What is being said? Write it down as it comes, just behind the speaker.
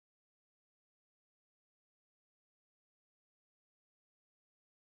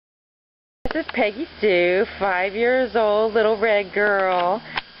This is Peggy Sue, 5 years old, little red girl.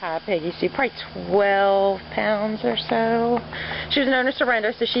 Hi, Peggy Sue, probably 12 pounds or so. She was known as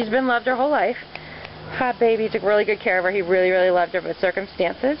Surrender, so she's been loved her whole life. Hi, baby, took really good care of her. He really, really loved her, but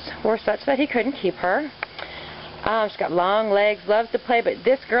circumstances were such that he couldn't keep her. She's got long legs, loves to play, but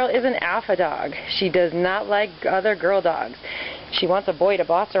this girl is an alpha dog. She does not like other girl dogs. She wants a boy to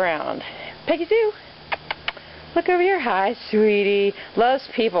boss around. Peggy Sue, look over here. Hi, sweetie. Loves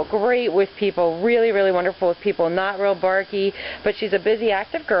people, great with people, really, really wonderful with people. Not real barky, but she's a busy,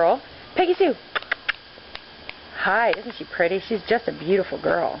 active girl. Peggy Sue. Hi, isn't she pretty? She's just a beautiful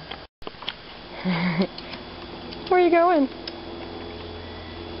girl. Where are you going?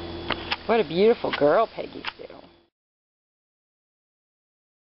 What a beautiful girl, Peggy Sue.